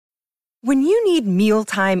When you need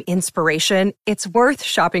mealtime inspiration, it's worth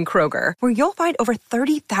shopping Kroger, where you'll find over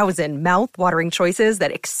 30,000 mouth-watering choices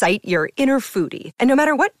that excite your inner foodie. And no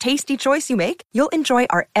matter what tasty choice you make, you'll enjoy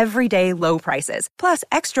our everyday low prices, plus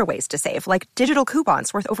extra ways to save, like digital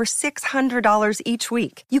coupons worth over $600 each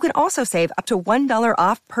week. You can also save up to $1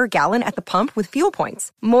 off per gallon at the pump with fuel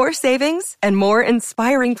points. More savings and more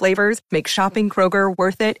inspiring flavors make shopping Kroger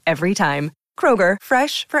worth it every time. Kroger,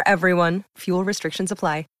 fresh for everyone. Fuel restrictions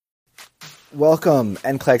apply. Welcome,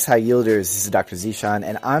 NCLEX High Yielders. This is Dr. Zishan,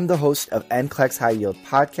 and I'm the host of NCLEX High Yield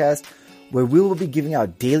Podcast, where we will be giving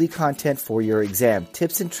out daily content for your exam,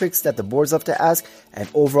 tips and tricks that the boards love to ask, and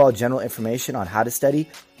overall general information on how to study,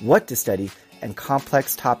 what to study, and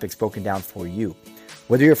complex topics broken down for you.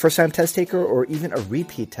 Whether you're a first-time test taker or even a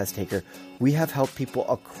repeat test taker, we have helped people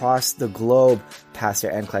across the globe pass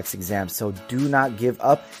their NCLEX exams, so do not give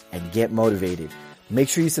up and get motivated. Make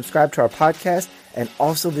sure you subscribe to our podcast and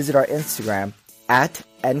also visit our Instagram at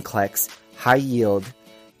NCLEX High Yield,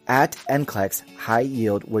 at NCLEX High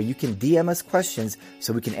Yield, where you can DM us questions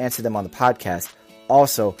so we can answer them on the podcast.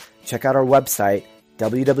 Also, check out our website,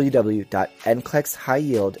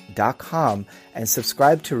 www.nclexhighyield.com, and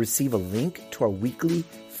subscribe to receive a link to our weekly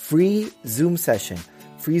free Zoom session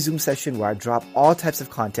where I drop all types of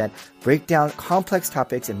content, break down complex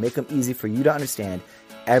topics, and make them easy for you to understand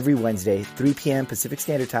every Wednesday, 3 p.m. Pacific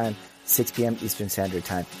Standard Time, 6 p.m. Eastern Standard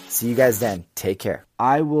Time. See you guys then. Take care.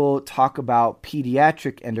 I will talk about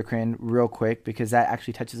pediatric endocrine real quick because that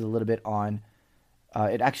actually touches a little bit on,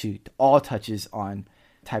 it actually all touches on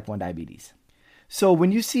type 1 diabetes. So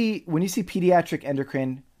when you see pediatric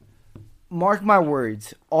endocrine, mark my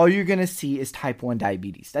words, all you're going to see is type 1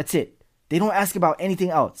 diabetes. That's it. They don't ask about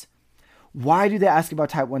anything else. Why do they ask about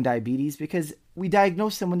type 1 diabetes? Because we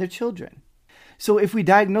diagnose them when they're children. So if we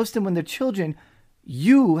diagnose them when they're children,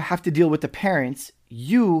 you have to deal with the parents.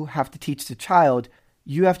 You have to teach the child.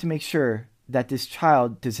 You have to make sure that this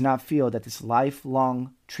child does not feel that this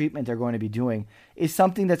lifelong treatment they're going to be doing is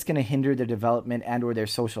something that's going to hinder their development and or their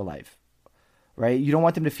social life, right? You don't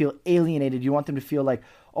want them to feel alienated. You want them to feel like,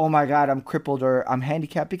 oh my God, I'm crippled or I'm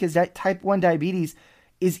handicapped, because that type 1 diabetes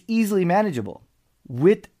is easily manageable.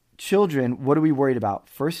 With children, what are we worried about?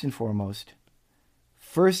 First and foremost,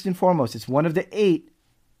 it's one of the 8,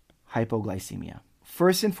 hypoglycemia.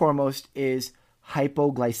 First and foremost is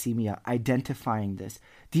hypoglycemia, identifying this.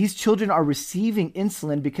 These children are receiving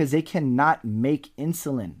insulin because they cannot make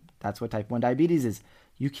insulin. That's what type 1 diabetes is.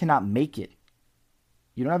 You cannot make it.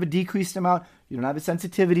 You don't have a decreased amount. You don't have a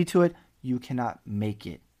sensitivity to it. You cannot make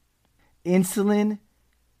it. Insulin,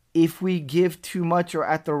 if we give too much or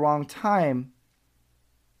at the wrong time,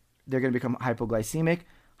 they're going to become hypoglycemic.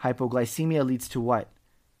 Hypoglycemia leads to what?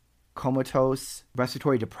 Comatose,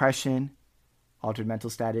 respiratory depression, altered mental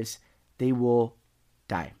status. They will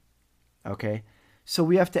die. Okay? So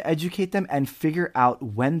we have to educate them and figure out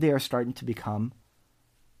when they are starting to become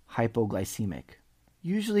hypoglycemic.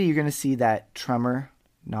 Usually you're going to see that tremor,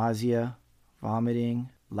 nausea, vomiting,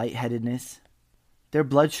 lightheadedness. Their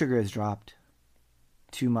blood sugar has dropped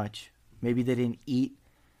too much. Maybe they didn't eat.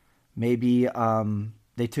 Maybe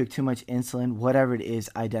they took too much insulin. Whatever it is,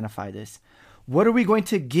 identify this. What are we going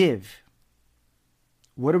to give?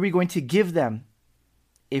 What are we going to give them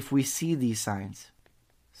if we see these signs?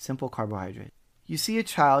 Simple carbohydrate. You see a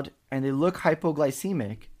child and they look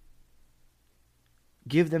hypoglycemic,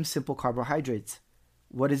 give them simple carbohydrates.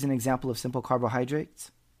 What is an example of simple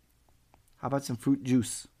carbohydrates? How about some fruit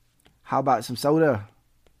juice? How about some soda?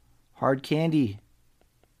 Hard candy?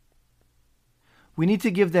 We need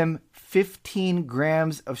to give them 15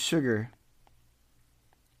 grams of sugar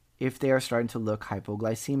if they are starting to look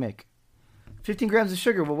hypoglycemic. 15 grams of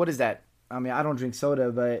sugar, well, what is that? I mean, I don't drink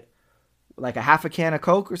soda, but like a half a can of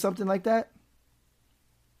Coke or something like that?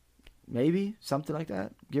 Maybe, something like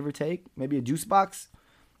that, give or take. Maybe a juice box.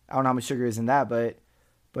 I don't know how much sugar is in that, but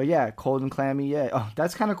yeah, cold and clammy, yeah. Oh,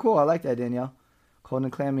 that's kind of cool. I like that, Danielle. Cold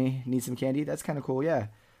and clammy, need some candy? That's kind of cool, yeah.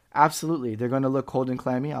 Absolutely. They're going to look cold and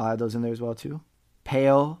clammy. I'll add those in there as well, too.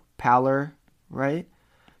 Pallor, right?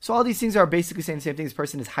 So all these things are basically saying the same thing. This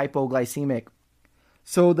person is hypoglycemic.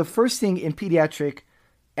 So the first thing in pediatric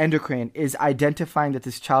endocrine is identifying that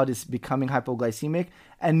this child is becoming hypoglycemic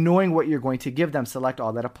and knowing what you're going to give them. Select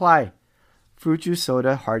all that apply. Fruit juice,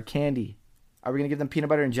 soda, hard candy. Are we going to give them peanut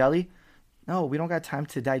butter and jelly? No, we don't got time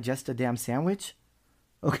to digest a damn sandwich.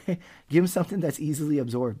 Okay, give them something that's easily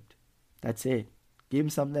absorbed. That's it. Give them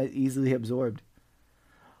something that's easily absorbed.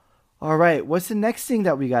 All right, what's the next thing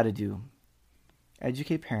that we got to do?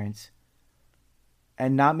 Educate parents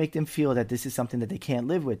and not make them feel that this is something that they can't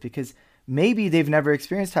live with, because maybe they've never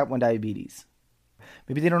experienced type 1 diabetes.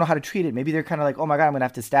 Maybe they don't know how to treat it. Maybe they're kind of like, oh my God, I'm going to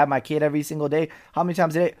have to stab my kid every single day. How many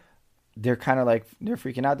times a day? They're kind of like, they're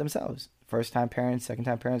freaking out themselves. First time parents, second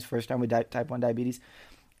time parents, first time with type 1 diabetes.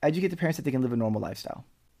 Educate the parents that they can live a normal lifestyle.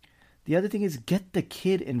 The other thing is get the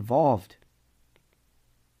kid involved.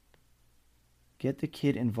 Get the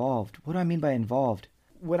kid involved. What do I mean by involved?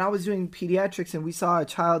 When I was doing pediatrics and we saw a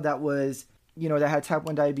child that was, that had type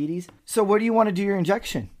 1 diabetes. So where do you want to do your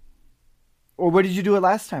injection? Or where did you do it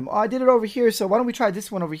last time? Oh, I did it over here. So why don't we try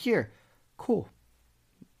this one over here? Cool.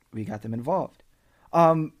 We got them involved.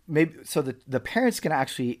 Maybe so the parents can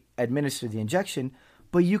actually administer the injection,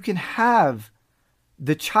 but you can have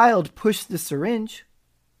the child push the syringe.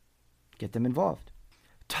 Get them involved.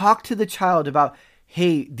 Talk to the child about,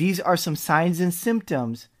 hey, these are some signs and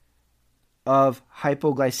symptoms of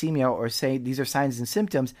hypoglycemia, or say these are signs and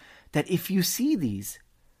symptoms that if you see these,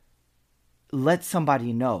 let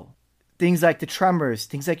somebody know. Things like the tremors,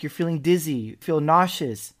 things like you're feeling dizzy, feel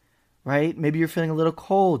nauseous, right? Maybe you're feeling a little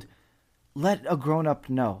cold. Let a grown-up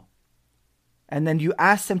know. And then you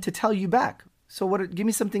ask them to tell you back. So give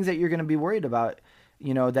me some things that you're going to be worried about,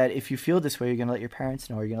 that if you feel this way, you're going to let your parents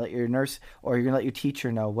know, or you're going to let your nurse, or you're going to let your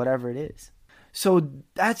teacher know, whatever it is. So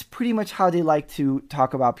that's pretty much how they like to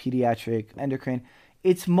talk about pediatric endocrine.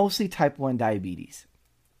 It's mostly type 1 diabetes.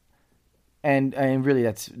 And really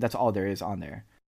that's all there is on there.